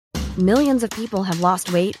Millions of people have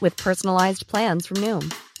lost weight with personalized plans from Noom.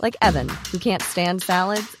 Like Evan, who can't stand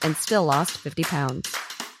salads and still lost 50 pounds.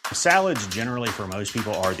 Salads generally for most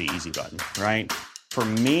people are the easy button, right? For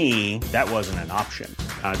me, that wasn't an option.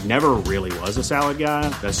 I never really was a salad guy.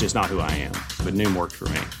 That's just not who I am. But Noom worked for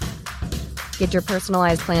me. Get your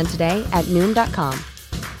personalized plan today at Noom.com.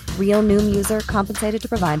 Real Noom user compensated to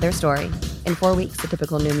provide their story. In 4 weeks, the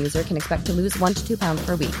typical Noom user can expect to lose 1 to 2 pounds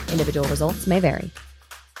per week. Individual results may vary.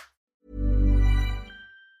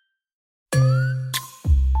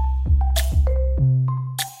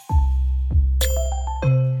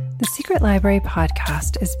 The Secret Library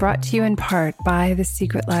podcast is brought to you in part by the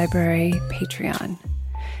Secret Library Patreon.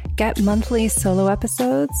 Get monthly solo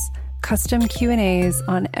episodes, custom Q&As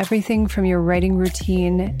on everything from your writing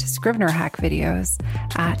routine to Scrivener hack videos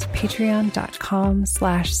at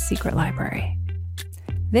patreon.com/secretlibrary.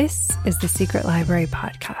 This is the Secret Library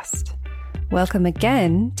podcast. Welcome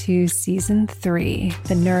again to Season 3,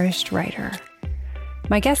 The Nourished Writer.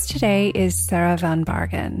 My guest today is Sarah Van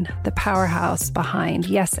Bargen, the powerhouse behind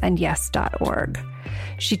yesandyes.org.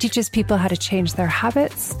 She teaches people how to change their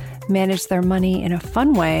habits, manage their money in a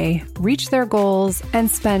fun way, reach their goals,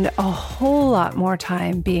 and spend a whole lot more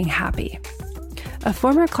time being happy. A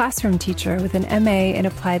former classroom teacher with an MA in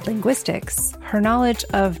applied linguistics, her knowledge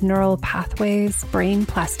of neural pathways, brain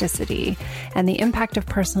plasticity, and the impact of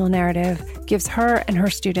personal narrative gives her and her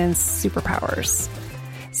students superpowers.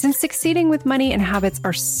 Since succeeding with money and habits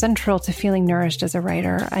are central to feeling nourished as a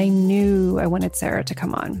writer, I knew I wanted Sarah to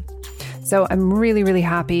come on. So I'm really, really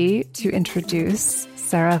happy to introduce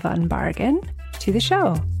Sarah Van Bargen to the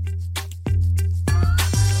show.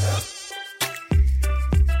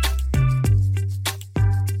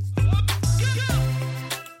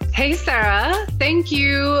 Hey, Sarah. Thank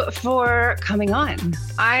you for coming on.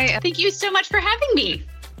 Thank you so much for having me.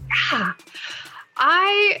 Yeah.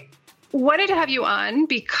 I wanted to have you on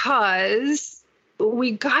because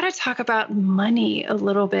we got to talk about money a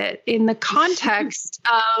little bit in the context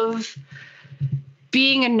of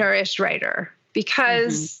being a nourished writer.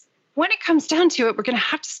 Because when it comes down to it, we're going to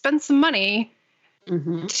have to spend some money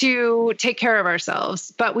to take care of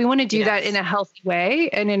ourselves. But we want to do that in a healthy way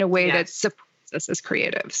and in a way that supports us as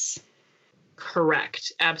creatives.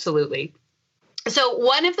 Correct. Absolutely. So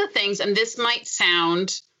one of the things, and this might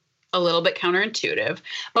sound a little bit counterintuitive,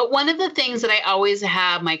 but one of the things that I always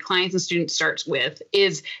have my clients and students start with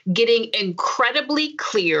is getting incredibly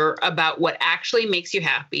clear about what actually makes you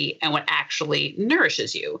happy and what actually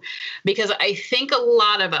nourishes you. Because I think a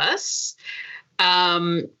lot of us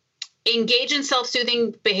engage in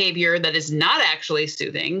self-soothing behavior that is not actually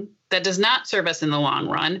soothing, that does not serve us in the long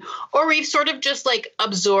run, or we've sort of just like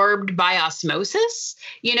absorbed by osmosis.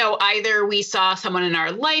 You know, either we saw someone in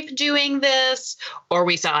our life doing this, or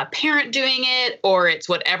we saw a parent doing it, or it's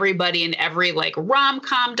what everybody in every like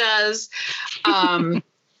rom-com does. And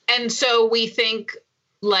so we think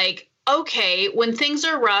like, okay, when things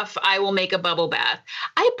are rough, I will make a bubble bath.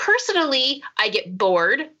 I get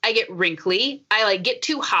bored, I get wrinkly, I like get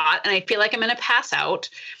too hot and I feel like I'm going to pass out.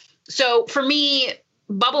 So for me,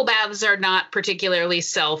 bubble baths are not particularly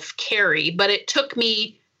self-carry, but it took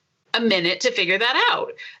me a minute to figure that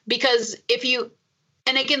out. Because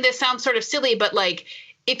and again, this sounds sort of silly, but like,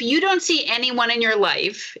 if you don't see anyone in your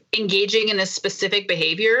life engaging in a specific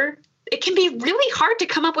behavior, it can be really hard to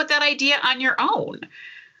come up with that idea on your own.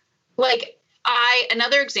 Like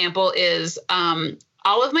another example is,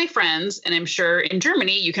 all of my friends, and I'm sure in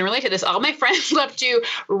Germany, you can relate to this, all my friends love to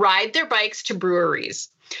ride their bikes to breweries.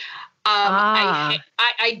 I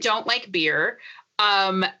don't like beer.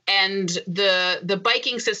 And the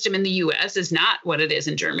biking system in the US is not what it is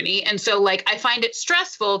in Germany. And so like, I find it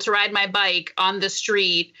stressful to ride my bike on the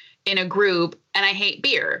street in a group, and I hate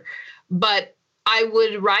beer, but I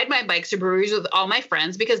would ride my bikes to breweries with all my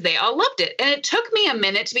friends because they all loved it. And it took me a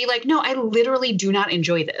minute to be like, no, I literally do not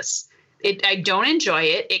enjoy this. I don't enjoy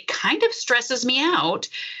it. It kind of stresses me out,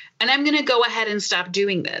 and I'm going to go ahead and stop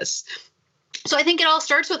doing this. So I think it all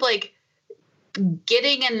starts with like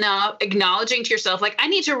acknowledging to yourself, like, I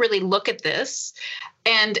need to really look at this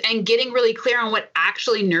and getting really clear on what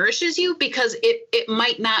actually nourishes you, because it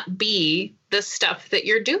might not be the stuff that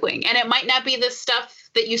you're doing, and it might not be the stuff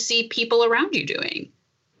that you see people around you doing.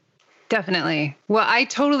 Definitely. Well, I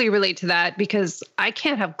totally relate to that because I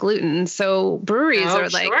can't have gluten. So breweries are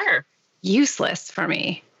like useless for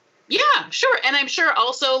me. Yeah, sure. And I'm sure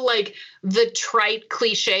also like the trite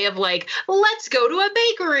cliche of like, let's go to a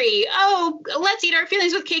bakery. Oh, let's eat our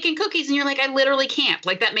feelings with cake and cookies. And you're like, I literally can't.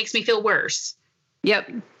 Like, that makes me feel worse.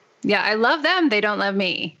 Yep. Yeah. I love them. They don't love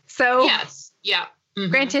me. So yes. Yeah.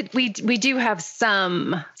 Granted, we do have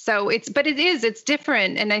some, so it's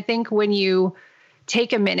different. And I think when you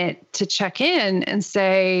take a minute to check in and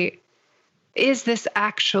say, is this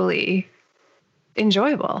actually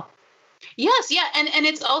enjoyable? Yes. Yeah. And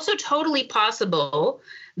it's also totally possible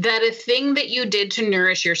that a thing that you did to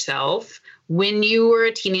nourish yourself when you were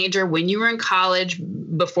a teenager, when you were in college,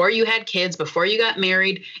 before you had kids, before you got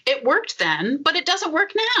married, it worked then, but it doesn't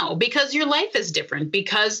work now because your life is different,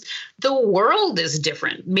 because the world is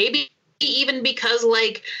different. Maybe even because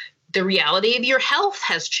like the reality of your health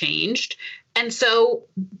has changed. And so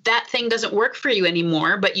that thing doesn't work for you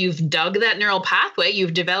anymore, but you've dug that neural pathway.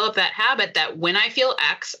 You've developed that habit that when I feel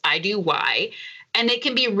X, I do Y. And it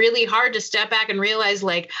can be really hard to step back and realize,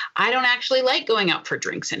 like, I don't actually like going out for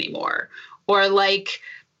drinks anymore. Or like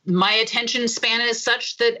my attention span is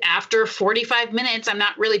such that after 45 minutes, I'm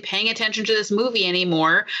not really paying attention to this movie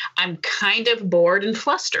anymore. I'm kind of bored and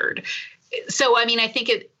flustered. So, I mean, I think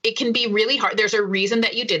it can be really hard. There's a reason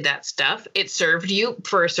that you did that stuff. It served you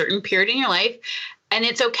for a certain period in your life. And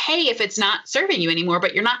it's okay if it's not serving you anymore,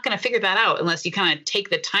 but you're not going to figure that out unless you kind of take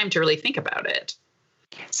the time to really think about it.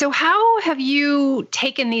 So how have you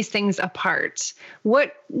taken these things apart?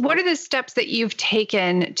 What are the steps that you've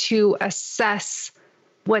taken to assess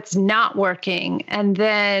what's not working? And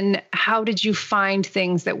then how did you find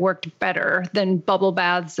things that worked better than bubble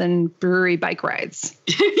baths and brewery bike rides?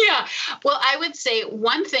 Yeah. Well, I would say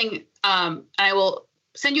one thing, I will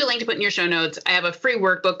send you a link to put in your show notes. I have a free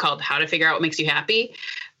workbook called How to Figure Out What Makes You Happy.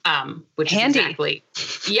 Which Handy. is exactly,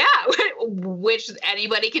 which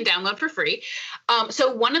anybody can download for free.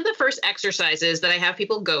 So one of the first exercises that I have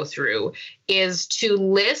people go through is to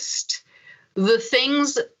list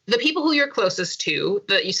the people who you're closest to,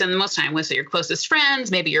 that you spend the most time with. So your closest friends,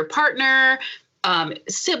 maybe your partner,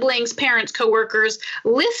 siblings, parents, coworkers.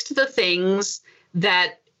 List the things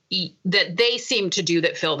that they seem to do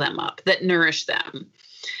that fill them up, that nourish them.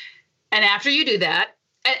 And after you do that,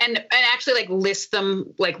 and actually like list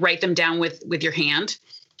them, like write them down with your hand.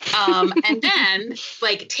 And then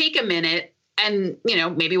like take a minute and,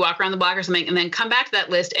 maybe walk around the block or something, and then come back to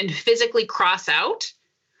that list and physically cross out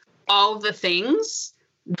all the things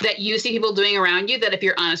that you see people doing around you that, if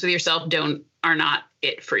you're honest with yourself, are not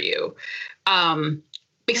it for you.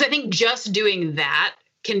 Because I think just doing that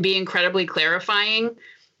can be incredibly clarifying.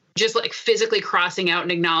 Just like physically crossing out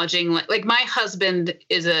and acknowledging, like my husband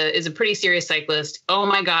is a pretty serious cyclist. Oh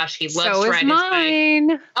my gosh, he loves to ride his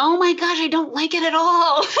bike. Oh my gosh, I don't like it at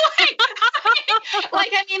all.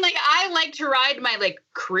 I like to ride my like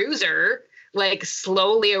cruiser, like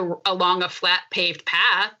slowly along a flat paved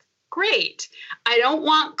path. Great. I don't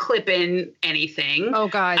want clip-in anything. Oh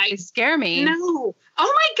God, they scare me. No.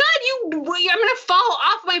 Oh my God, I'm going to fall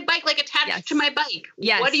off my bike, like attached to my bike.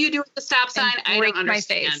 Yes. What do you do with the stop sign? I don't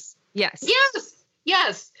understand. My face. Yes.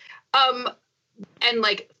 Yes. And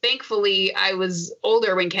like, thankfully I was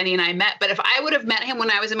older when Kenny and I met, but if I would have met him when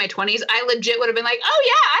I was in my 20s, I legit would have been like, oh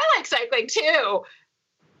yeah, I like cycling too.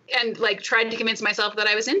 And like tried to convince myself that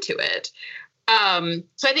I was into it.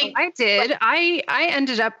 So I think I did. I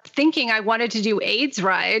ended up thinking I wanted to do AIDS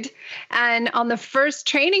ride. And on the first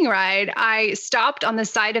training ride, I stopped on the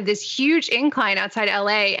side of this huge incline outside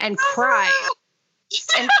LA and cried.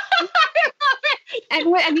 And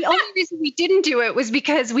the only reason we didn't do it was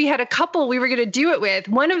because we had a couple we were going to do it with.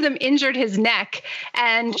 One of them injured his neck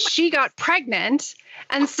and she got pregnant.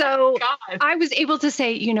 And so I was able to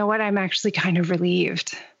say, you know what? I'm actually kind of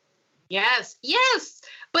relieved. Yes.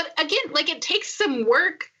 But again, like it takes some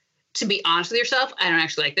work to be honest with yourself. I don't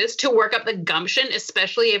actually like this, to work up the gumption,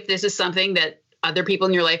 especially if this is something that other people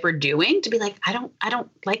in your life are doing, to be like, I don't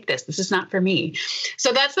like this. This is not for me.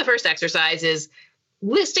 So that's the first exercise, is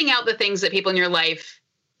listing out the things that people in your life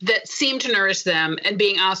that seem to nourish them and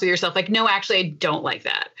being honest with yourself. Like, no, actually, I don't like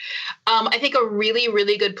that. I think a really,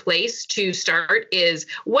 really good place to start is,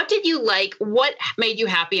 what did you like? What made you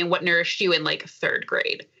happy and what nourished you in like third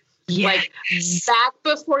grade? Yes. Like back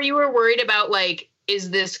before you were worried about like, is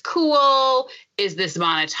this cool? Is this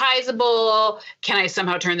monetizable? Can I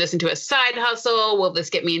somehow turn this into a side hustle? Will this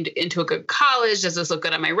get me into a good college? Does this look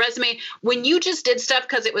good on my resume? When you just did stuff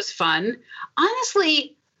because it was fun,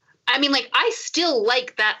 honestly, I mean, like, I still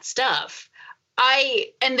like that stuff.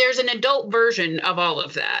 And there's an adult version of all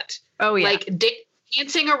of that. Oh, yeah. Like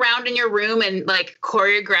dancing around in your room and like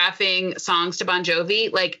choreographing songs to Bon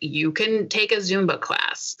Jovi. Like, you can take a Zumba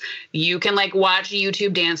class. You can like watch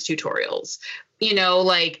YouTube dance tutorials.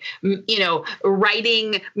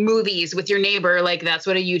 Writing movies with your neighbor, like that's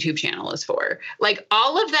what a YouTube channel is for. Like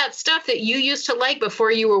all of that stuff that you used to like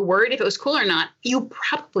before you were worried if it was cool or not, you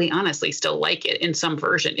probably honestly still like it in some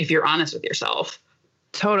version if you're honest with yourself.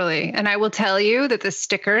 Totally. And I will tell you that the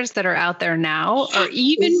stickers that are out there now are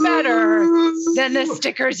even better than the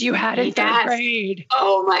stickers you had in third grade.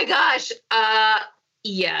 Oh my gosh.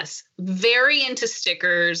 Yes. Very into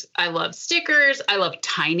stickers. I love stickers. I love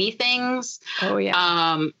tiny things. Oh yeah.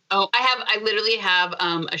 I literally have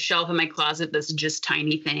a shelf in my closet that's just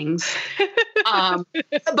tiny things.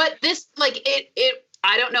 But this, like,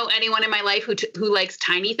 I don't know anyone in my life who likes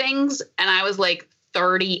tiny things. And I was like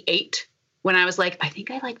 38 when I was like, I think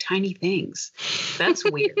I like tiny things. That's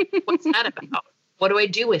weird. What's that about? What do I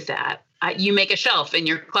do with that? You make a shelf in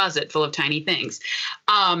your closet full of tiny things.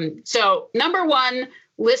 So number one,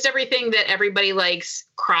 list everything that everybody likes,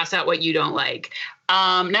 cross out what you don't like.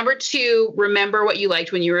 Number two, remember what you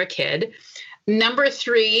liked when you were a kid. Number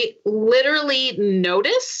three, literally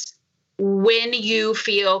notice when you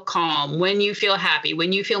feel calm, when you feel happy,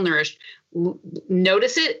 when you feel nourished.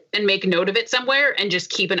 Notice it and make note of it somewhere and just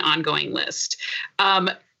keep an ongoing list.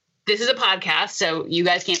 This is a podcast, so you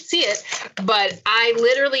guys can't see it, but I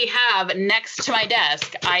literally have next to my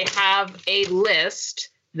desk, I have a list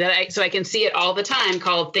so I can see it all the time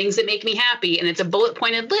called Things That Make Me Happy. And it's a bullet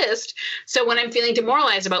pointed list. So when I'm feeling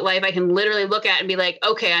demoralized about life, I can literally look at it and be like,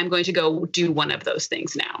 okay, I'm going to go do one of those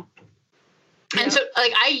things now. Yeah. And so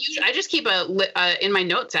like I just keep in my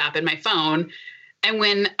notes app in my phone. And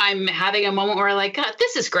when I'm having a moment where I'm like, God,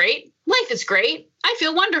 this is great. Life is great. I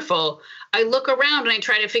feel wonderful. I look around and I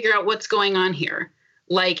try to figure out what's going on here.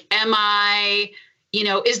 Like,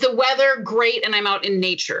 is the weather great and I'm out in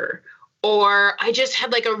nature? Or I just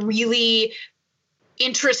had like a really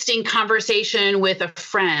interesting conversation with a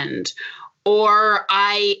friend. Or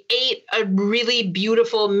I ate a really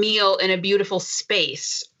beautiful meal in a beautiful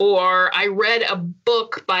space, or I read a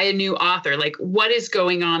book by a new author. Like, what is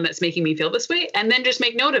going on that's making me feel this way? And then just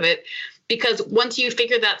make note of it, because once you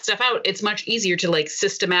figure that stuff out, it's much easier to like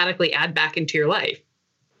systematically add back into your life.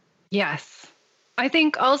 Yes. I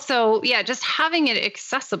think also, just having it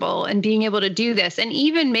accessible and being able to do this, and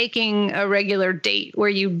even making a regular date where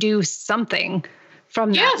you do something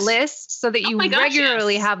from that list so that you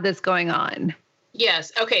regularly have this going on.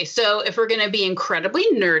 Yes. Okay. So if we're going to be incredibly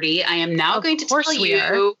nerdy, I am now going to tell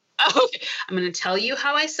you. I'm going to tell you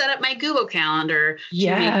how I set up my Google Calendar to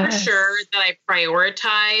make sure that I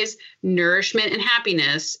prioritize nourishment and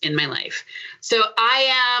happiness in my life. So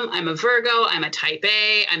I'm a Virgo, I'm a type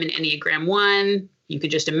A, I'm an Enneagram 1. You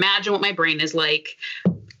could just imagine what my brain is like.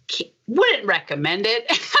 Wouldn't recommend it.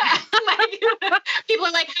 People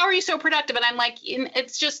are like, how are you so productive? And I'm like,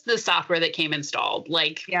 it's just the software that came installed.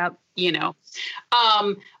 Like, but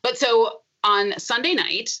so on Sunday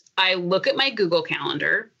night, I look at my Google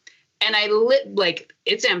Calendar and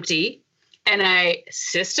it's empty. And I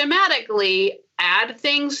systematically add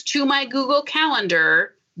things to my Google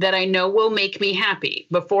Calendar that I know will make me happy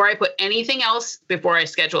before I put anything else, before I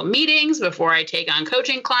schedule meetings, before I take on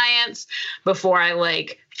coaching clients, before I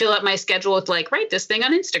fill up my schedule with write this thing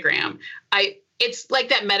on Instagram. It's like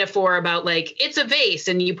that metaphor about it's a vase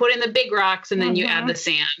and you put in the big rocks and then you add the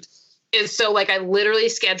sand. Is so I literally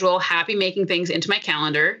schedule happy making things into my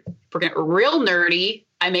calendar. If we're getting real nerdy,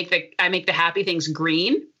 I make the happy things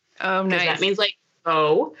green. Oh, nice. That means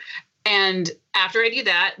and after I do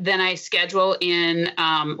that, then I schedule in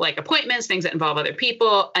appointments, things that involve other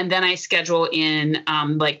people. And then I schedule in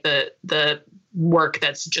the work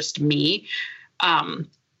that's just me. And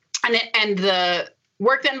the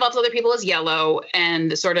work that involves other people is yellow,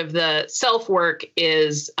 and sort of the self-work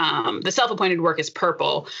is the self-appointed work is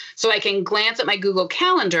purple. So I can glance at my Google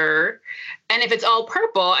Calendar, and if it's all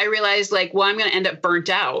purple, I realize I'm going to end up burnt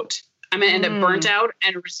out. I'm going to end up burnt out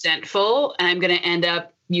and resentful, and I'm going to end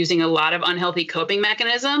up using a lot of unhealthy coping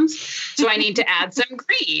mechanisms. So I need to add some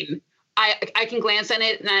green. I can glance at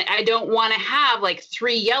it, and I don't want to have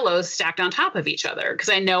 3 yellows stacked on top of each other because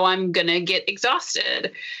I know I'm going to get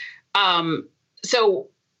exhausted. And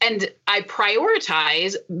I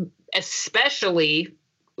prioritize, especially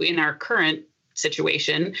in our current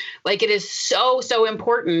situation, it is so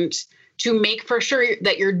important to make for sure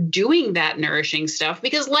that you're doing that nourishing stuff,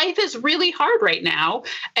 because life is really hard right now.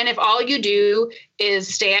 And if all you do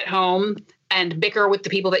is stay at home and bicker with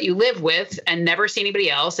the people that you live with and never see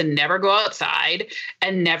anybody else and never go outside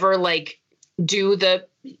and never do the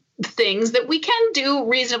things that we can do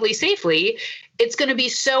reasonably safely, it's going to be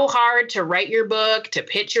so hard to write your book, to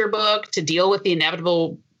pitch your book, to deal with the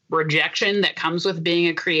inevitable rejection that comes with being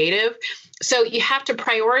a creative. So you have to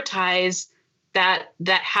prioritize that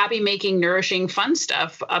happy making, nourishing, fun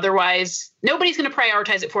stuff. Otherwise, nobody's going to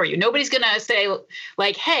prioritize it for you. Nobody's going to say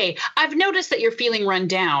like, hey, I've noticed that you're feeling run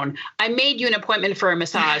down. I made you an appointment for a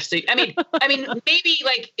massage. So, I mean, maybe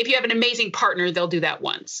like if you have an amazing partner, they'll do that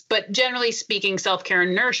once. But generally speaking, self-care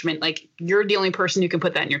and nourishment, like you're the only person who can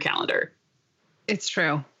put that in your calendar. It's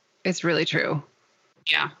true. It's really true.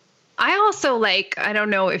 Yeah. I also I don't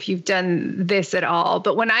know if you've done this at all,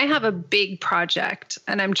 but when I have a big project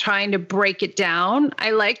and I'm trying to break it down, I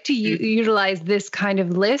like to utilize this kind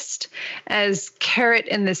of list as carrot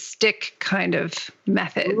and the stick kind of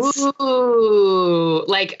methods. Ooh,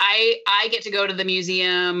 like I get to go to the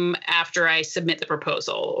museum after I submit the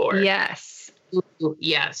proposal, or yes. Ooh,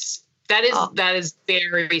 yes, that is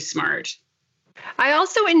very smart. I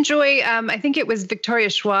also enjoy, I think it was Victoria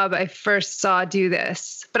Schwab I first saw do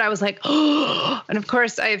this, but I was like, oh, and of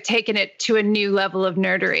course I have taken it to a new level of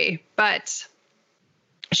nerdery, but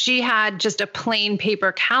she had just a plain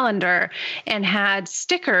paper calendar and had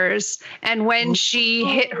stickers. And when she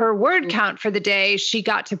hit her word count for the day, she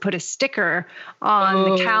got to put a sticker on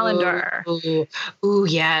the calendar. Ooh,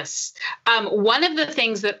 yes. One of the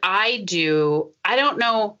things that I do, I don't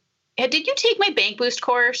know, did you take my Bank Boost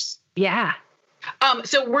course? Yeah.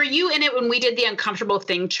 So were you in it when we did the uncomfortable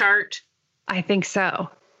thing chart? I think so.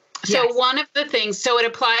 So yes. One of the things, so it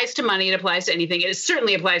applies to money, it applies to anything. It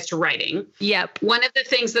certainly applies to writing. Yep. One of the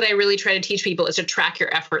things that I really try to teach people is to track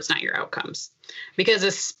your efforts, not your outcomes. Because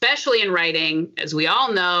especially in writing, as we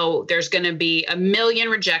all know, there's going to be a million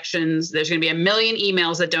rejections. There's going to be a million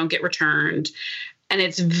emails that don't get returned. And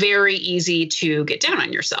it's very easy to get down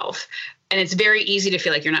on yourself. And it's very easy to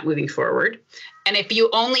feel like you're not moving forward. And if you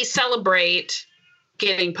only celebrate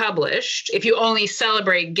getting published, if you only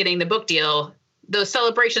celebrate getting the book deal, those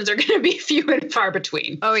celebrations are going to be few and far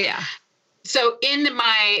between. Oh, yeah. So in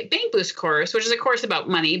my Bank Boost course, which is a course about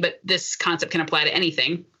money, but this concept can apply to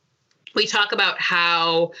anything, we talk about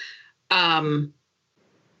how your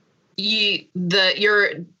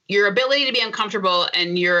ability to be uncomfortable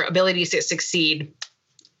and your ability to succeed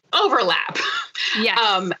overlap.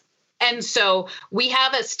 Yes. And so we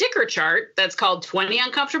have a sticker chart that's called 20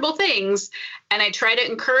 Uncomfortable Things. And I try to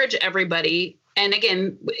encourage everybody. And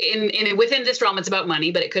again, within this realm, it's about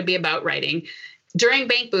money, but it could be about writing. During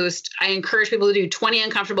Bank Boost, I encourage people to do 20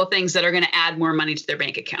 uncomfortable things that are going to add more money to their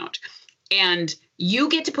bank account. And you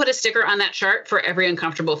get to put a sticker on that chart for every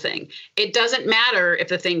uncomfortable thing. It doesn't matter if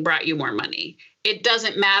the thing brought you more money. It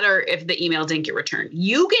doesn't matter if the email didn't get returned.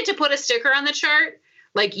 You get to put a sticker on the chart.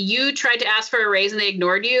 Like you tried to ask for a raise and they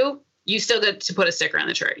ignored you. You still get to put a sticker on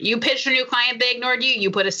the chart. You pitched a new client, they ignored you, you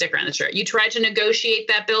put a sticker on the chart. You tried to negotiate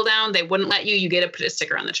that bill down, they wouldn't let you, you get to put a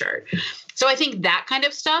sticker on the chart. So I think that kind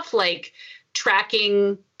of stuff, like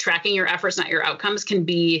tracking your efforts, not your outcomes, can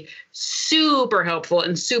be super helpful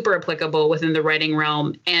and super applicable within the writing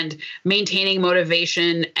realm, and maintaining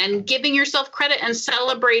motivation and giving yourself credit and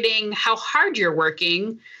celebrating how hard you're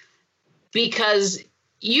working. Because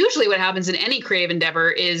usually what happens in any creative endeavor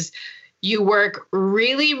is you work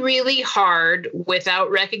really, really hard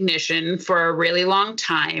without recognition for a really long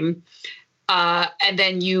time. And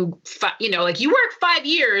then you work 5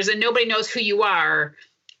 years and nobody knows who you are.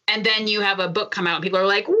 And then you have a book come out and people are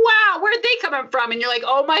like, wow, where'd they come from? And you're like,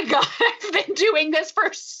 oh my God, I've been doing this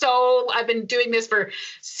for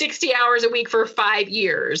 60 hours a week for 5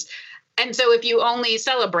 years. And so if you only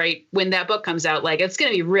celebrate when that book comes out, like it's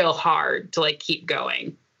going to be real hard to like keep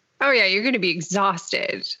going. Oh, yeah, you're going to be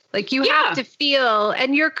exhausted. Like you have to feel,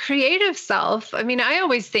 and your creative self. I mean, I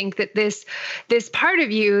always think that this part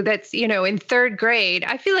of you that's, in third grade,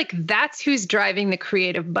 I feel like that's who's driving the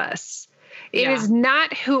creative bus. It is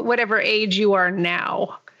not whatever age you are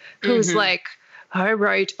now, who's like, I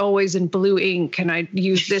write always in blue ink and I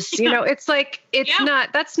use this, it's like,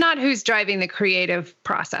 that's not who's driving the creative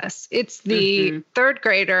process. It's the third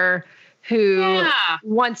grader who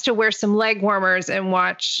wants to wear some leg warmers and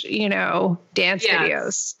watch, dance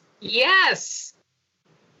videos. Yes.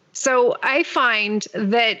 So I find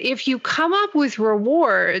that if you come up with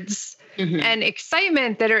rewards and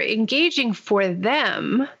excitement that are engaging for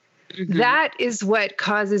them, that is what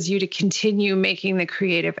causes you to continue making the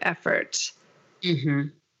creative effort.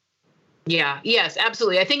 Yeah. Yes,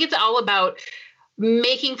 absolutely. I think it's all about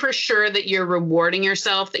making for sure that you're rewarding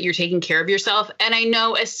yourself, that you're taking care of yourself. And I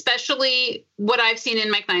know, especially what I've seen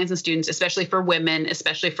in my clients and students, especially for women,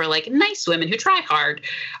 especially for like nice women who try hard,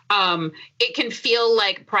 it can feel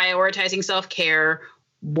like prioritizing self-care,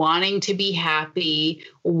 wanting to be happy,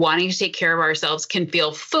 wanting to take care of ourselves can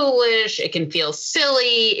feel foolish. It can feel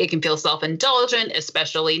silly. It can feel self-indulgent,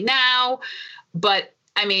 especially now. But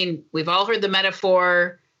I mean, we've all heard the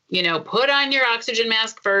metaphor, put on your oxygen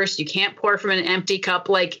mask first. You can't pour from an empty cup.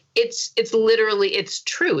 Like it's literally, it's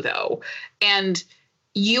true though. And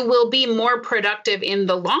you will be more productive in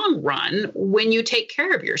the long run when you take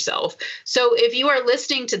care of yourself. So if you are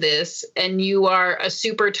listening to this and you are a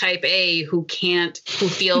super type A who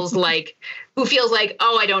feels like,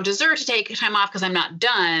 oh, I don't deserve to take time off because I'm not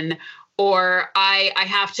done, or I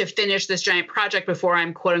have to finish this giant project before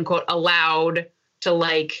I'm quote unquote allowed to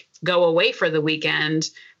like go away for the weekend.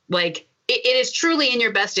 Like it is truly in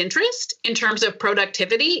your best interest in terms of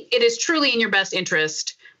productivity. It is truly in your best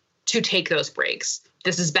interest to take those breaks.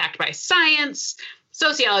 This is backed by science,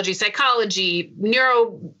 sociology, psychology,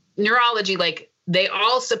 neurology, like they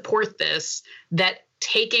all support this, that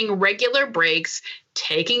taking regular breaks,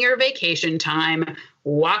 taking your vacation time,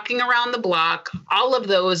 walking around the block, all of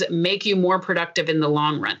those make you more productive in the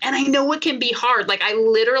long run. And I know it can be hard. Like I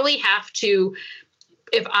literally have to,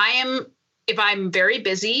 if I'm very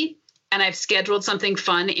busy and I've scheduled something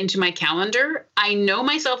fun into my calendar, I know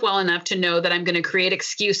myself well enough to know that I'm going to create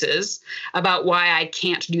excuses about why I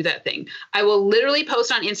can't do that thing. I will literally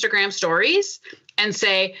post on Instagram stories and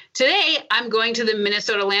say, today I'm going to the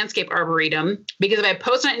Minnesota Landscape Arboretum, because if I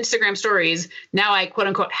post on Instagram stories, now I quote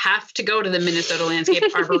unquote have to go to the Minnesota Landscape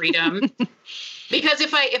Arboretum. Because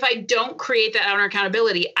if I don't create that outer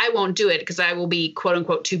accountability, I won't do it because I will be quote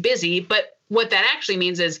unquote too busy. But what that actually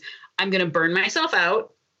means is I'm going to burn myself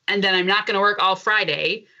out. And then I'm not going to work all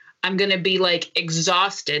Friday. I'm going to be like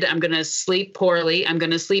exhausted. I'm going to sleep poorly. I'm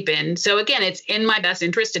going to sleep in. So again, it's in my best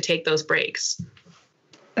interest to take those breaks.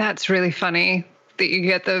 That's really funny that you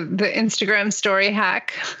get the Instagram story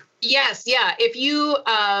hack. Yes. Yeah.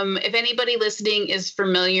 If anybody listening is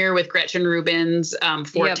familiar with Gretchen Rubin's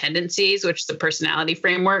 4 tendencies, which is a personality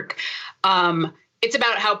framework, it's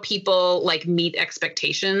about how people like meet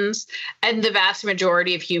expectations, and the vast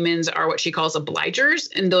majority of humans are what she calls obligers.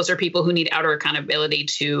 And those are people who need outer accountability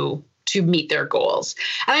to meet their goals.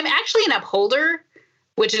 And I'm actually an upholder,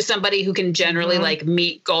 which is somebody who can generally like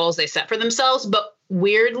meet goals they set for themselves. But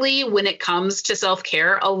weirdly, when it comes to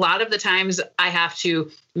self-care, a lot of the times I have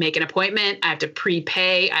to make an appointment. I have to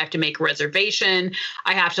prepay. I have to make a reservation.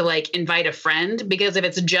 I have to like invite a friend, because if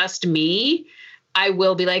it's just me, I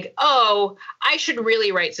will be like, oh, I should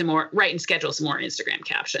really write and schedule some more Instagram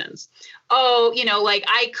captions. Oh, like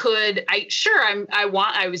I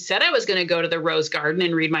said I was going to go to the Rose Garden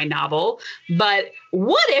and read my novel, but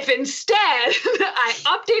what if instead I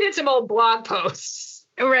updated some old blog posts?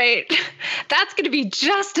 Right. That's going to be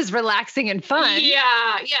just as relaxing and fun.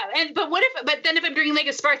 Yeah. Yeah. But then if I'm drinking like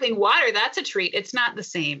a sparkling water, that's a treat. It's not the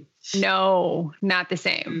same. No, not the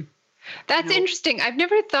same. That's interesting. I've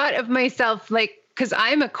never thought of myself like, because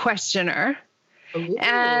I'm a questioner. Ooh.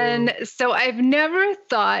 And so I've never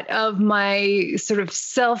thought of my sort of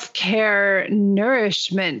self-care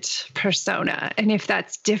nourishment persona, and if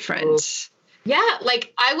that's different. Ooh. Yeah.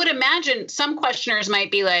 Like I would imagine some questioners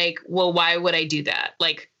might be like, well, why would I do that?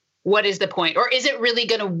 Like, what is the point? Or is it really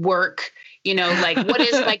going to work? Like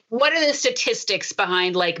what are the statistics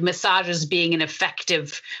behind like massages being an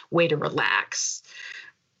effective way to relax?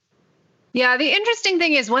 Yeah. The interesting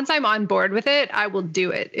thing is once I'm on board with it, I will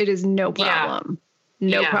do it. It is no problem.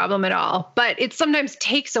 No problem at all. But it sometimes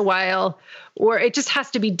takes a while, or it just has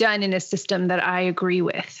to be done in a system that I agree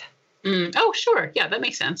with. Oh, sure. Yeah, that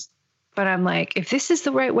makes sense. But I'm like, if this is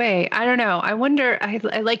the right way, I don't know. I wonder, I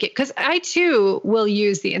like it. Because I too will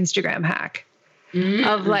use the Instagram hack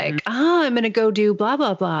of like, I'm going to go do blah,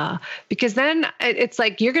 blah, blah. Because then it's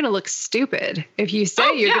like, you're going to look stupid if you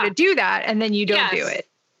say you're going to do that and then you don't do it.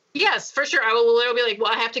 Yes, for sure. I will literally be like,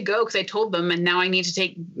 well, I have to go because I told them, and now I need to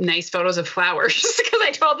take nice photos of flowers because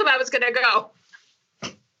I told them I was going to go.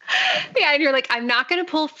 Yeah, and you're like, I'm not going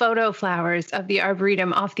to pull photo flowers of the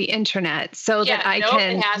Arboretum off the internet so that I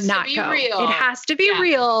can not go. Real. It has to be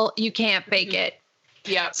real. You can't fake it.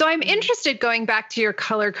 Yeah. So I'm interested going back to your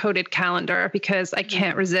color-coded calendar, because I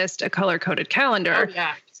can't resist a color-coded calendar. Oh,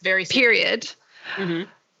 yeah. It's very period. Mm-hmm.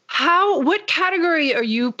 What category are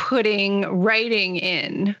you putting writing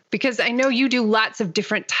in? Because I know you do lots of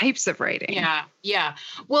different types of writing. Yeah. Yeah.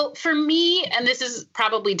 Well, for me, and this is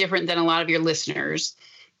probably different than a lot of your listeners.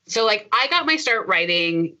 So like I got my start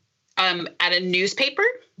writing at a newspaper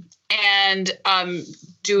and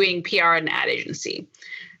doing PR at an ad agency.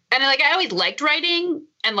 And like I always liked writing,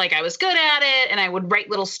 and like I was good at it, and I would write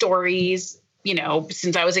little stories,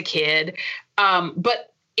 since I was a kid.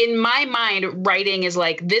 But in my mind, writing is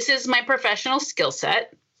like, this is my professional skill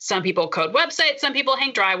set. Some people code websites, some people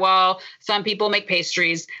hang drywall, some people make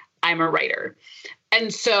pastries. I'm a writer.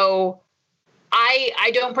 And so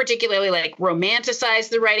I don't particularly like romanticize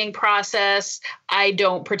the writing process. I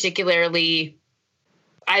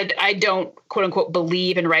I don't quote unquote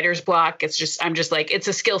believe in writer's block. I'm just like, it's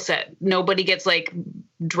a skill set. Nobody gets like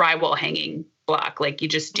drywall hanging block. Like you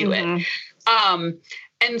just do it.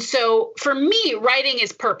 And so for me, writing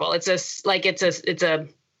is purple. It's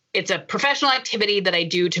a professional activity that I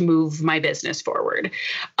do to move my business forward.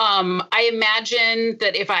 I imagine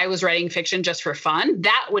that if I was writing fiction just for fun,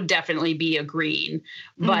 that would definitely be a green.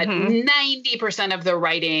 But 90% of the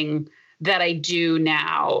writing that I do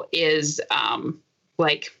now is I'm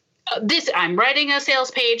writing a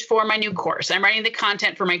sales page for my new course. I'm writing the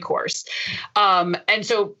content for my course. And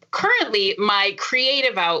so currently my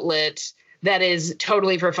creative outlet that is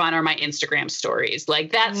totally for fun are my Instagram stories.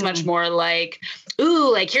 Like that's much more like,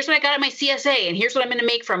 ooh, like here's what I got at my CSA and here's what I'm going to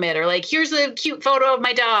make from it. Or like, here's a cute photo of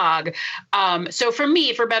my dog. So for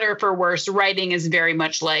me, for better or for worse, writing is very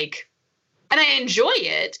much like, and I enjoy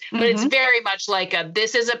it, but it's very much like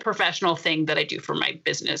this is a professional thing that I do for my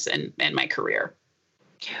business and my career.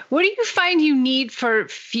 What do you find you need for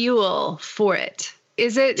fuel for it?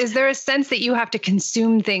 Is there a sense that you have to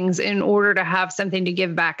consume things in order to have something to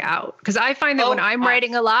give back out? Because I find that when I'm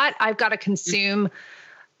writing a lot, I've got to consume,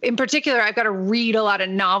 in particular, I've got to read a lot of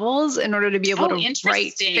novels in order to be able to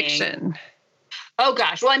write fiction. Oh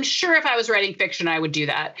gosh. Well, I'm sure if I was writing fiction, I would do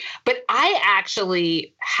that. But I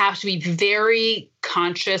actually have to be very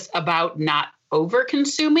conscious about not over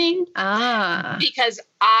consuming. Because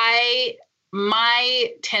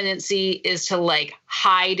my tendency is to like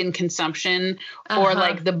hide in consumption or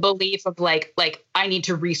like the belief of like I need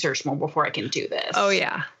to research more before I can do this. Oh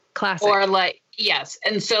yeah. Classic. Or like, yes.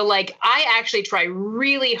 And so like, I actually try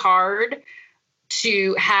really hard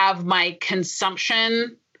to have my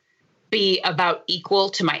consumption be about equal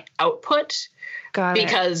to my output.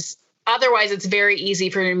 Because otherwise it's very easy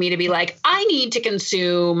for me to be like, I need to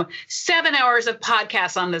consume 7 hours of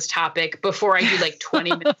podcasts on this topic before I do like 20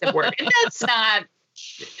 minutes of work. And that's not,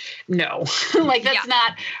 that's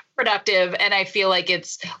not productive. And I feel like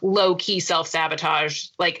it's low key self-sabotage,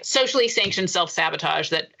 like socially sanctioned self-sabotage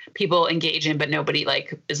that people engage in, but nobody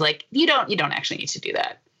like is like, you don't actually need to do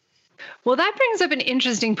that. Well, that brings up an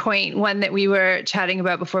interesting point, one that we were chatting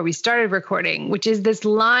about before we started recording, which is this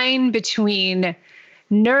line between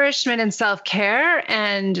nourishment and self-care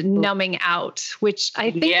and numbing out, which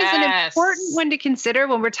I think is an important one to consider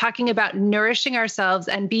when we're talking about nourishing ourselves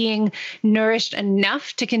and being nourished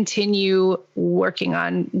enough to continue working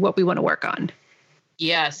on what we want to work on.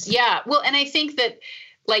 Yes. Yeah. Well, and I think that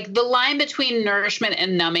like the line between nourishment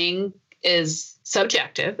and numbing is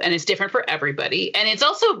subjective and it's different for everybody. And it's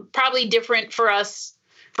also probably different for us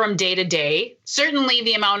from day to day. Certainly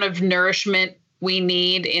the amount of nourishment we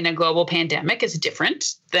need in a global pandemic is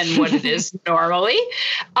different than what it is normally.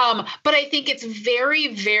 But I think it's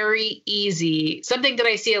very, very easy. Something that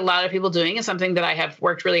I see a lot of people doing and something that I have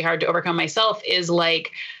worked really hard to overcome myself is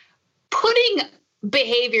like putting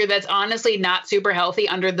behavior that's honestly not super healthy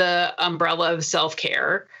under the umbrella of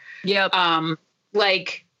self-care. Yep.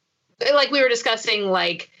 Like we were discussing,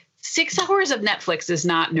 like 6 hours of Netflix is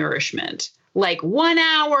not nourishment. Like 1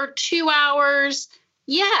 hour, 2 hours.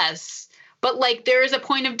 Yes. But like there is a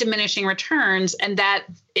point of diminishing returns, and that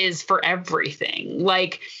is for everything.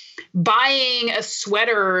 Like buying a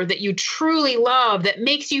sweater that you truly love, that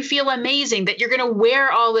makes you feel amazing, that you're going to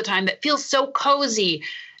wear all the time, that feels so cozy,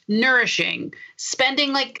 nourishing.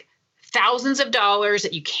 Spending like thousands of dollars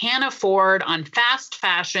that you can't afford on fast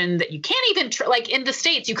fashion that you can't even like in the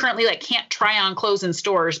States, you currently like can't try on clothes in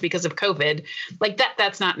stores because of COVID. Like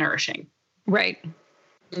that's not nourishing. Right.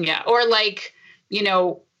 Yeah. Or like,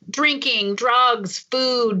 drinking, drugs,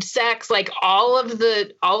 food, sex, like all of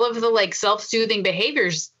the like self-soothing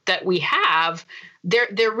behaviors that we have,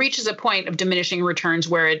 there reaches a point of diminishing returns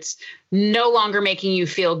where it's no longer making you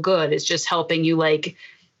feel good. It's just helping you like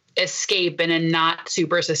escape in a not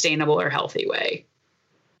super sustainable or healthy way.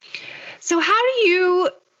 So how do you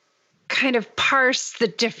kind of parse the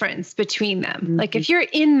difference between them? Like if you're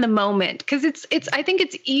in the moment, because I think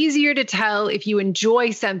it's easier to tell if you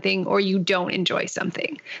enjoy something or you don't enjoy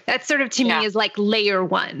something. That's sort of to me is like layer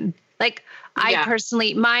one. Like I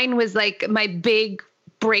personally, mine was like my big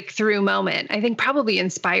breakthrough moment, I think probably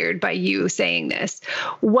inspired by you saying this,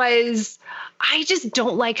 was I just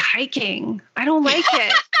don't like hiking. I don't like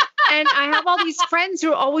it. And I have all these friends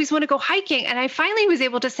who always want to go hiking. And I finally was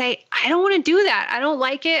able to say, I don't want to do that. I don't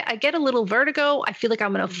like it. I get a little vertigo. I feel like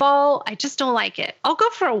I'm going to fall. I just don't like it. I'll go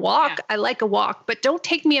for a walk. I like a walk, but don't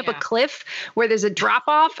take me up a cliff where there's a drop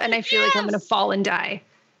off and I feel like I'm going to fall and die.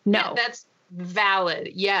 No. Yeah, that's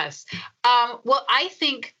valid. Yes. Well, I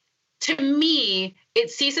think to me, it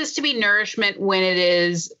ceases to be nourishment when it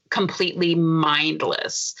is completely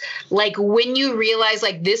mindless. Like when you realize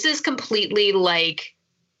like this is completely like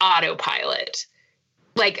autopilot.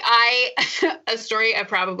 Like a story, I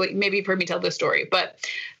probably, maybe you've heard me tell this story, but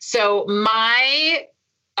so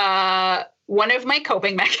one of my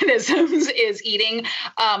coping mechanisms is eating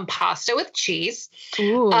pasta with cheese.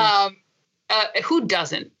 Ooh. Who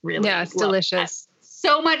doesn't really? Yeah, it's delicious. That?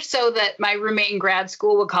 So much so that my roommate in grad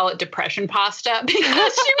school would call it depression pasta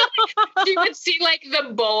because she would see like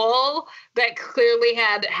the bowl that clearly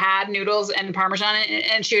had noodles and Parmesan in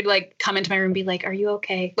it, and she would like come into my room and be like, "Are you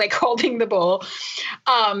okay?" Like holding the bowl.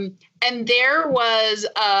 And there was,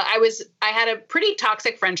 I had a pretty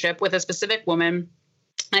toxic friendship with a specific woman.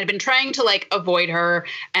 I'd been trying to like avoid her,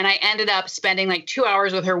 and I ended up spending like 2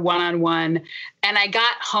 hours with her one-on-one. And I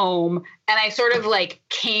got home and I sort of like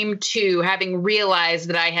came to having realized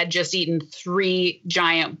that I had just eaten 3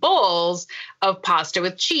 giant bowls of pasta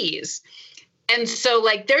with cheese. And so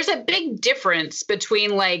like, there's a big difference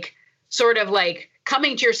between like, sort of like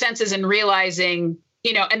coming to your senses and realizing,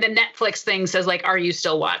 you know, and the Netflix thing says like, are you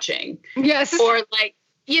still watching? Yes. Or like,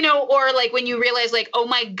 you know, or like when you realize like, oh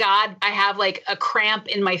my God, I have like a cramp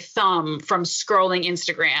in my thumb from scrolling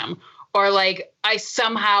Instagram, or like I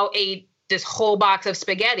somehow ate this whole box of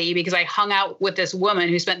spaghetti because I hung out with this woman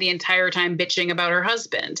who spent the entire time bitching about her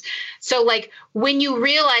husband. So like when you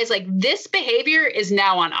realize like this behavior is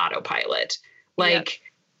now on autopilot, like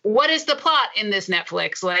what is the plot in this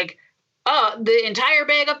Netflix? Like, oh, the entire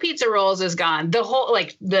bag of pizza rolls is gone. The whole,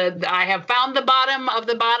 like I have found the bottom of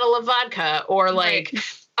the bottle of vodka, or like,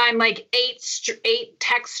 I'm like 8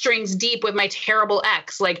 text strings deep with my terrible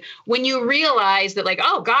ex. Like when you realize that like,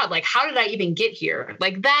 oh God, like how did I even get here?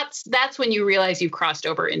 Like that's when you realize you've crossed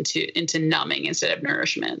over into numbing instead of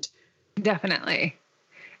nourishment. Definitely.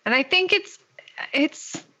 And I think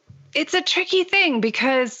it's a tricky thing,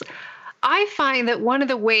 because I find that one of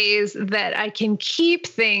the ways that I can keep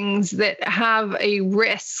things that have a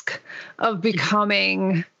risk of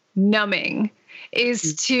becoming numbing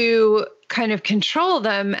is to kind of control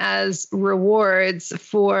them as rewards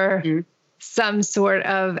for some sort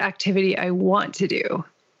of activity I want to do.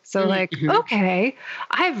 So like, okay,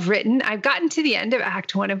 I've gotten to the end of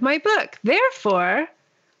Act 1 of my book. Therefore,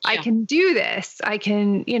 I can do this. I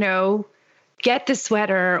can, you know, get the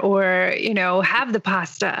sweater, or, you know, have the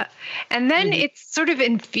pasta. And then it's sort of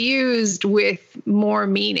infused with more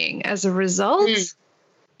meaning as a result.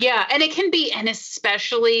 Yeah. And it can be, and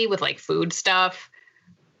especially with like food stuff,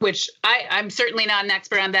 which I'm certainly not an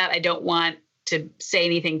expert on that. I don't want to say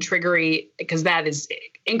anything triggery because that is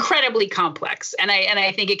incredibly complex. And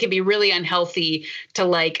I think it can be really unhealthy to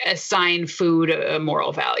like assign food a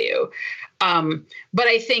moral value. But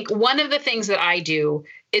I think one of the things that I do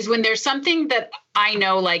is when there's something that I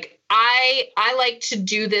know, like I like to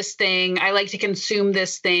do this thing, I like to consume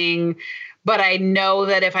this thing, but I know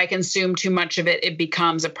that if I consume too much of it, it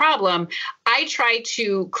becomes a problem. I try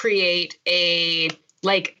to create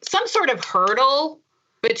some sort of hurdle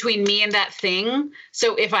between me and that thing.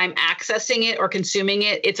 So if I'm accessing it or consuming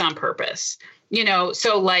it, it's on purpose, you know?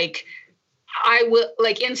 So like I will,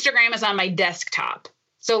 like Instagram is on my desktop.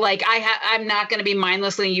 So like I'm not going to be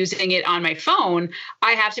mindlessly using it on my phone.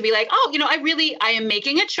 I have to be like, oh, you know, I am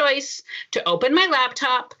making a choice to open my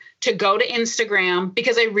laptop, to go to Instagram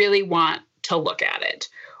because I really want to look at it.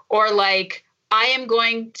 Or like, I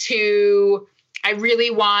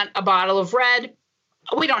really want a bottle of red.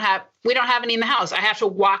 We don't have any in the house. I have to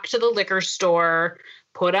walk to the liquor store,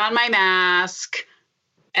 put on my mask,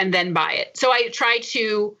 and then buy it. So I try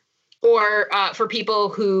to, or for people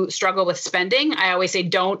who struggle with spending, I always say,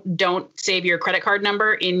 don't save your credit card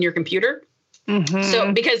number in your computer.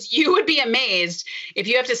 So, because you would be amazed if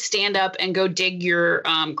you have to stand up and go dig your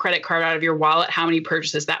credit card out of your wallet, how many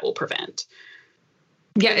purchases that will prevent.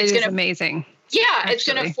 Yeah, it is amazing. Yeah, actually. It's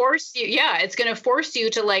going to force you. Yeah, it's going to force you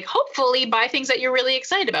to like, hopefully buy things that you're really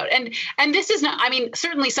excited about. And this is not, I mean,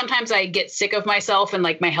 certainly sometimes I get sick of myself and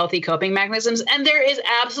like my healthy coping mechanisms. And there is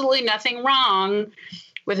absolutely nothing wrong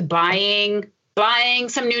with buying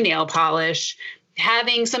some new nail polish,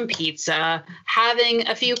 having some pizza, having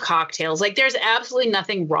a few cocktails. Like there's absolutely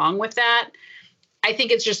nothing wrong with that. I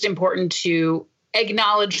think it's just important to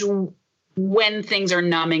acknowledge when things are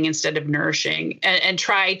numbing instead of nourishing, and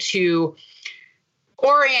try to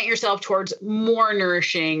orient yourself towards more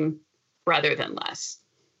nourishing rather than less.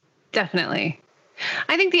 Definitely.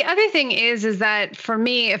 I think the other thing is that for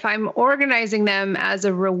me, if I'm organizing them as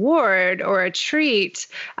a reward or a treat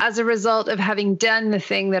as a result of having done the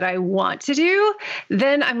thing that I want to do,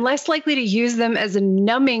 then I'm less likely to use them as a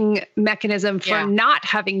numbing mechanism for not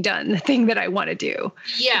having done the thing that I want to do.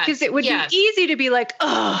 Yeah. Because it would be easy to be like,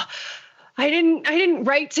 oh, I didn't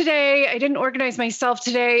write today. I didn't organize myself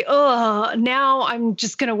today. Oh, now I'm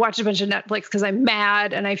just going to watch a bunch of Netflix because I'm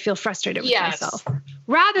mad and I feel frustrated with myself.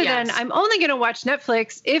 Rather than I'm only going to watch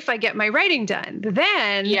Netflix if I get my writing done.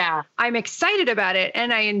 Then I'm excited about it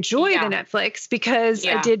and I enjoy the Netflix because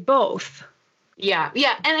I did both. Yeah.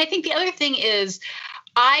 Yeah. And I think the other thing is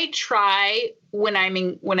I try when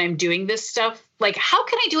I'm doing this stuff, like, how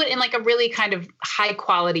can I do it in like a really kind of high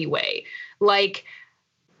quality way? Like,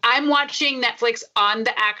 I'm watching Netflix on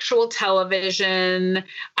the actual television.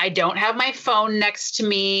 I don't have my phone next to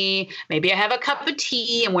me. Maybe I have a cup of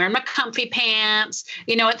tea. I'm wearing my comfy pants.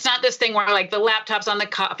 You know, it's not this thing where like the laptop's on the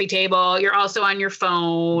coffee table. You're also on your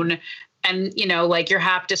phone and, you know, like you're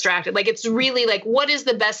half distracted. Like, it's really like, what is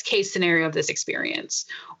the best case scenario of this experience?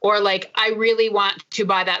 Or like, I really want to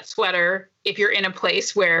buy that sweater if you're in a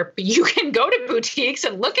place where you can go to boutiques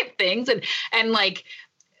and look at things and like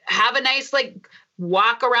have a nice, like,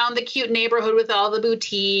 walk around the cute neighborhood with all the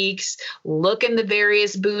boutiques, look in the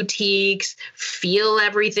various boutiques, feel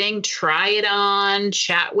everything, try it on,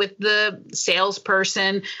 chat with the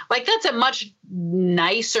salesperson. Like, that's a much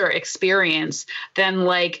nicer experience than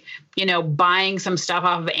like, you know, buying some stuff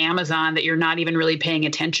off of Amazon that you're not even really paying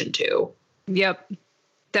attention to. Yep,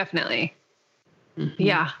 definitely. Mm-hmm.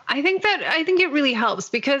 Yeah, I think it really helps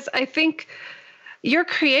because I think your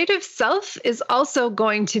creative self is also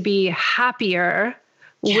going to be happier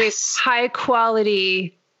with high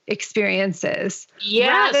quality experiences.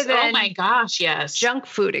 Yes. Rather than oh my gosh. Yes. Junk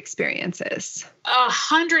food experiences.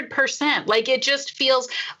 100%. Like, it just feels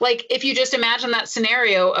like if you just imagine that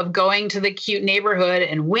scenario of going to the cute neighborhood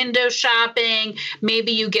and window shopping,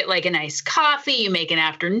 maybe you get like a nice coffee, you make an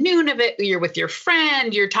afternoon of it. You're with your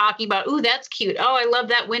friend, you're talking about, ooh, that's cute. Oh, I love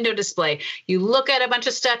that window display. You look at a bunch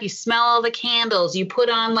of stuff, you smell all the candles, you put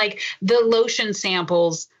on like the lotion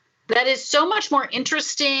samples. That is so much more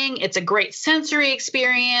interesting. It's a great sensory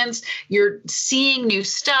experience. You're seeing new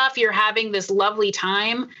stuff. You're having this lovely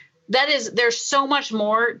time. There's so much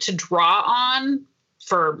more to draw on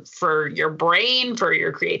for your brain, for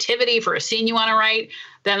your creativity, for a scene you want to write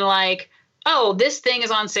than like, oh, this thing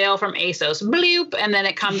is on sale from ASOS, bloop, and then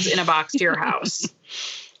it comes in a box to your house.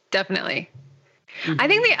 Definitely. Mm-hmm. I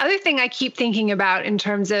think the other thing I keep thinking about in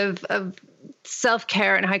terms of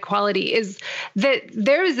self-care and high quality is that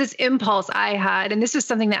there was this impulse I had, and this was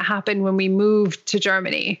something that happened when we moved to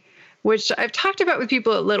Germany, which I've talked about with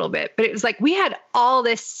people a little bit, but it was like we had all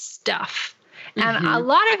this stuff. And a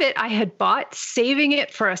lot of it I had bought, saving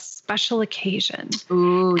it for a special occasion.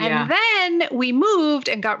 Ooh, and then we moved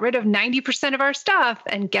and got rid of 90% of our stuff.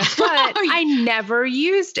 And guess what? I never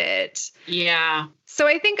used it. Yeah. So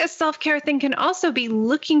I think a self-care thing can also be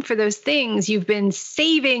looking for those things you've been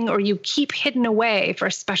saving or you keep hidden away for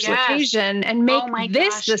a special occasion and make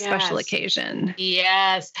this the special occasion.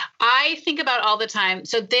 Yes. I think about all the time.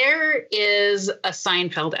 So there is a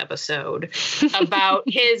Seinfeld episode about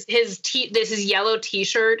his yellow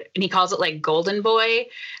t-shirt, and he calls it like Golden Boy.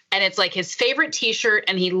 And it's like his favorite t-shirt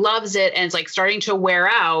and he loves it. And it's like starting to wear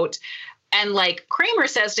out. And like Kramer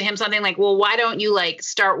says to him something like, well, why don't you like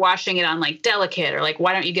start washing it on like Delicate, or like,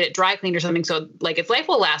 why don't you get it dry cleaned or something so like its life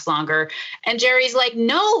will last longer? And Jerry's like,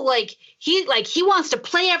 no, like he wants to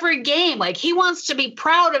play every game. Like he wants to be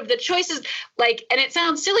proud of the choices. Like, and it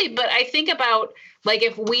sounds silly, but I think about like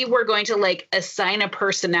if we were going to like assign a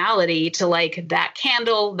personality to like that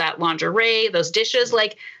candle, that lingerie, those dishes,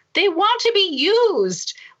 like they want to be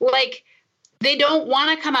used. Like they don't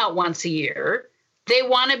want to come out once a year. They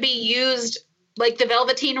want to be used like the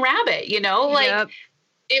Velveteen Rabbit, you know, like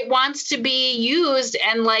it wants to be used.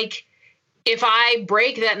 And like, if I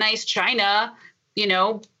break that nice china, you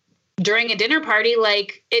know, during a dinner party,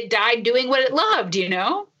 like it died doing what it loved, you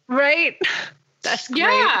know? Right. That's great.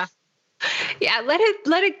 Yeah. Yeah. Let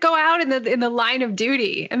it go out in the line of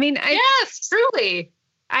duty. I mean, yes, truly.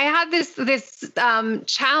 I had this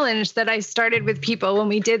challenge that I started with people when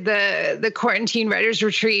we did the quarantine writers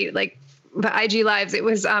retreat, like the IG lives. It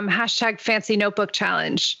was hashtag fancy notebook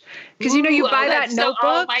challenge. Because, you know, you buy that notebook.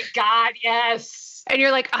 Oh my God. Yes. And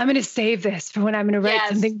you're like, I'm going to save this for when I'm going to write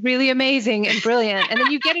something really amazing and brilliant. And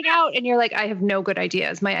then you get it out and you're like, I have no good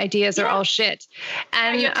ideas. My ideas are all shit.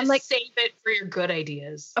 And I'm like, save it for your good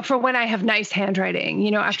ideas. For when I have nice handwriting,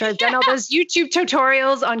 you know, after I've done all those YouTube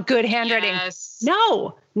tutorials on good handwriting. Yes.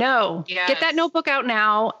 No. Yes. Get that notebook out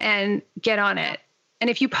now and get on it. And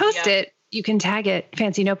if you post it, you can tag it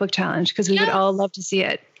Fancy Notebook Challenge, because we would all love to see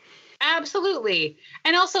it. Absolutely.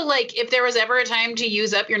 And also, like, if there was ever a time to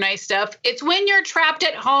use up your nice stuff, it's when you're trapped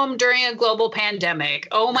at home during a global pandemic.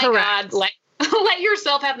 Oh my God. Let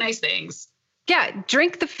yourself have nice things. Yeah.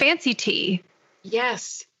 Drink the fancy tea.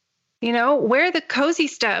 Yes. Wear the cozy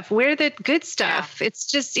stuff, wear the good stuff. Yeah. It's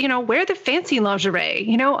just, wear the fancy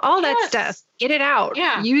lingerie, all that stuff. Get it out.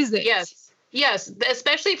 Yeah. Use it. Yes.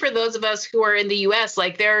 Especially for those of us who are in the US,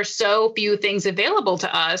 like there are so few things available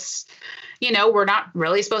to us. We're not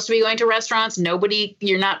really supposed to be going to restaurants.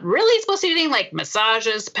 You're not really supposed to be doing like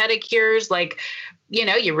massages, pedicures, like,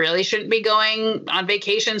 you really shouldn't be going on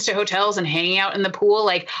vacations to hotels and hanging out in the pool.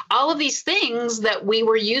 Like all of these things that we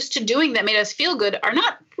were used to doing that made us feel good are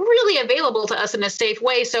not really available to us in a safe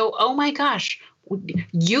way. So, oh my gosh,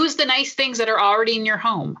 use the nice things that are already in your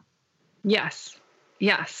home. Yes.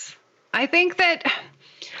 I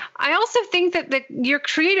also think that your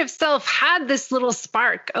creative self had this little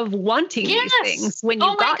spark of wanting these things when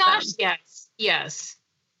you got them. Yes.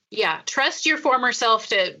 Yeah. Trust your former self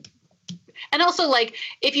and also like,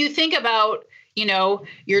 if you think about, your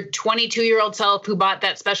 22-year-old self who bought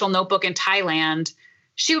that special notebook in Thailand,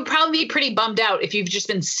 she would probably be pretty bummed out if you've just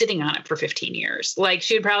been sitting on it for 15 years. Like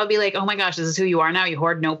she would probably be like, oh my gosh, this is who you are now. You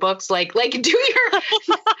hoard notebooks. Like do your,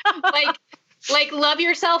 like love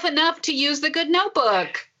yourself enough to use the good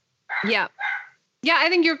notebook. Yeah. Yeah. I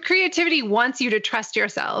think your creativity wants you to trust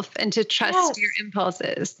yourself and to trust your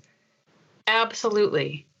impulses.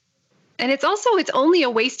 Absolutely. And it's only a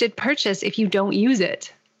wasted purchase if you don't use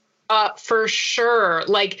it. For sure.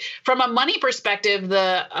 Like from a money perspective,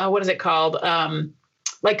 the, what is it called?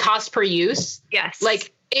 Like cost per use. Yes.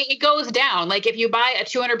 Like it goes down. Like if you buy a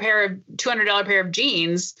 $200 pair of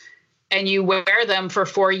jeans and you wear them for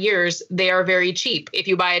 4 years, they are very cheap. If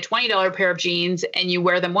you buy a $20 pair of jeans and you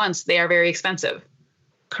wear them once, they are very expensive.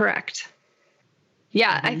 Correct.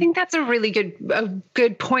 Yeah. Mm-hmm. I think that's a really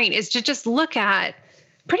good point, is to just look at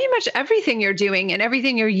pretty much everything you're doing and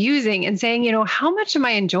everything you're using and saying, how much am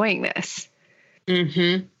I enjoying this?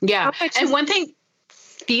 Mm-hmm. Yeah. And one thing,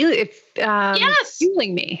 fueling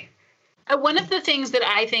me. One of the things that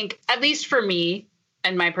I think, at least for me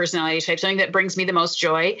and my personality type, something that brings me the most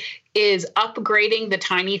joy is upgrading the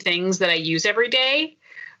tiny things that I use every day.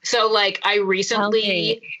 So like I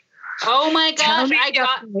recently, oh my gosh,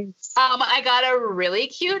 I got a really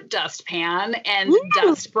cute dustpan and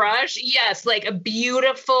dust brush. Yes, like a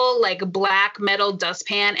beautiful like black metal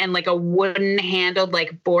dustpan and like a wooden handled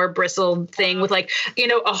like boar bristle thing with like,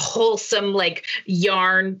 a wholesome like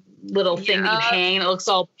yarn little thing that you hang. It looks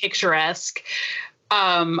all picturesque.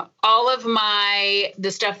 All of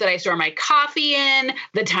the stuff that I store my coffee in,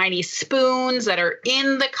 the tiny spoons that are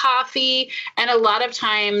in the coffee. And a lot of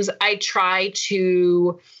times I try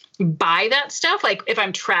to buy that stuff. Like if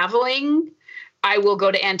I'm traveling, I will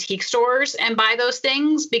go to antique stores and buy those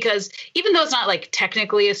things, because even though it's not like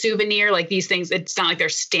technically a souvenir, like these things, it's not like they're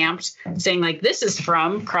stamped saying like, this is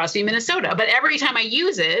from Crosby, Minnesota. But every time I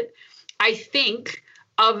use it, I think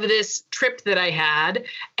of this trip that I had,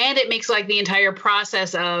 and it makes like the entire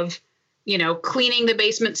process of, cleaning the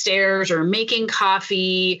basement stairs or making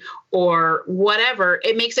coffee or whatever,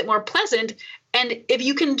 it makes it more pleasant. And if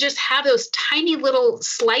you can just have those tiny little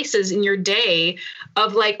slices in your day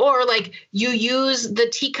of like, or like you use the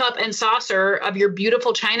teacup and saucer of your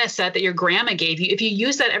beautiful china set that your grandma gave you, if you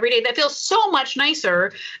use that every day, that feels so much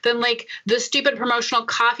nicer than like the stupid promotional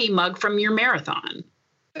coffee mug from your marathon.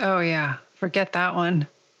 Oh yeah. Forget that one.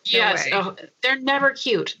 Yes. Oh, they're never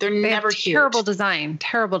cute. They're never cute. Terrible design.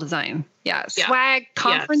 Yeah. Swag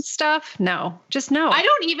conference stuff. No, just no. I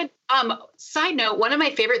don't even, side note, one of my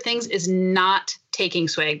favorite things is not taking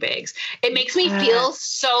swag bags. It makes me feel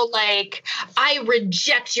so like I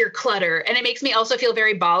reject your clutter. And it makes me also feel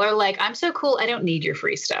very baller. Like I'm so cool. I don't need your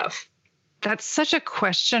free stuff. That's such a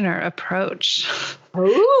questioner approach.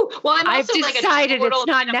 Ooh. Well, I've decided it's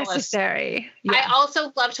not necessary. Yeah. I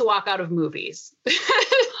also love to walk out of movies.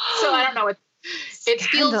 So I don't know. It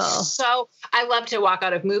feels so, I love to walk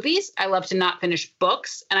out of movies. I love to not finish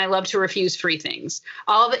books, and I love to refuse free things.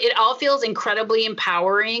 It all feels incredibly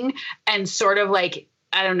empowering and sort of like,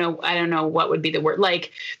 I don't know what would be the word.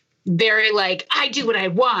 Like very like, I do what I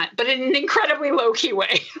want, but in an incredibly low key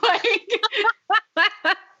way. Like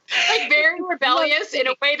very rebellious in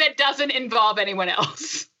a way that doesn't involve anyone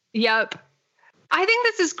else. Yep. I think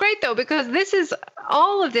this is great though, because this is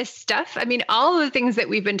all of this stuff. I mean, all of the things that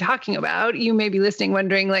we've been talking about, you may be listening,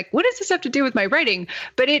 wondering like, what does this have to do with my writing?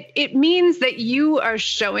 But it means that you are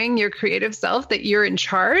showing your creative self that you're in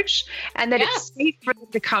charge, and that it's safe for them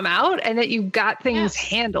to come out, and that you've got things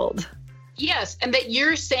handled. Yes. And that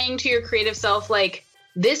you're saying to your creative self, like,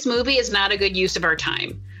 this movie is not a good use of our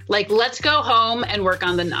time. Like, let's go home and work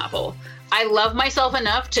on the novel. I love myself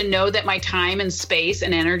enough to know that my time and space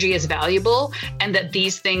and energy is valuable, and that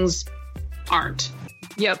these things aren't.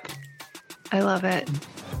 Yep. I love it.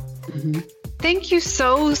 Mm-hmm. Thank you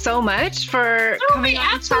so much for coming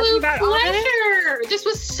on and talking about all this. This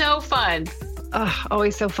was so fun.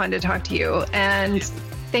 Always so fun to talk to you. And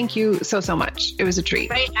thank you so much. It was a treat.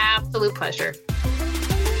 My absolute pleasure.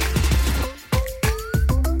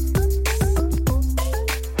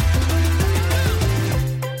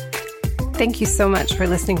 Thank you so much for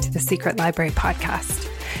listening to the Secret Library podcast.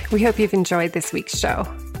 We hope you've enjoyed this week's show.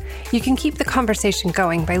 You can keep the conversation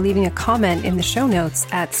going by leaving a comment in the show notes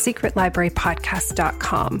at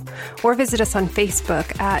secretlibrarypodcast.com or visit us on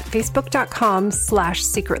Facebook at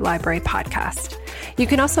facebook.com/secretlibrarypodcast. You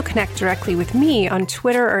can also connect directly with me on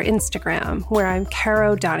Twitter or Instagram, where I'm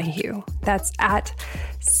Caro Donahue. That's at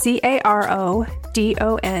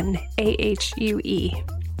CaroDonahue.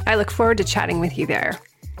 I look forward to chatting with you there.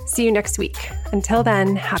 See you next week. Until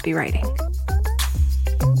then, happy writing.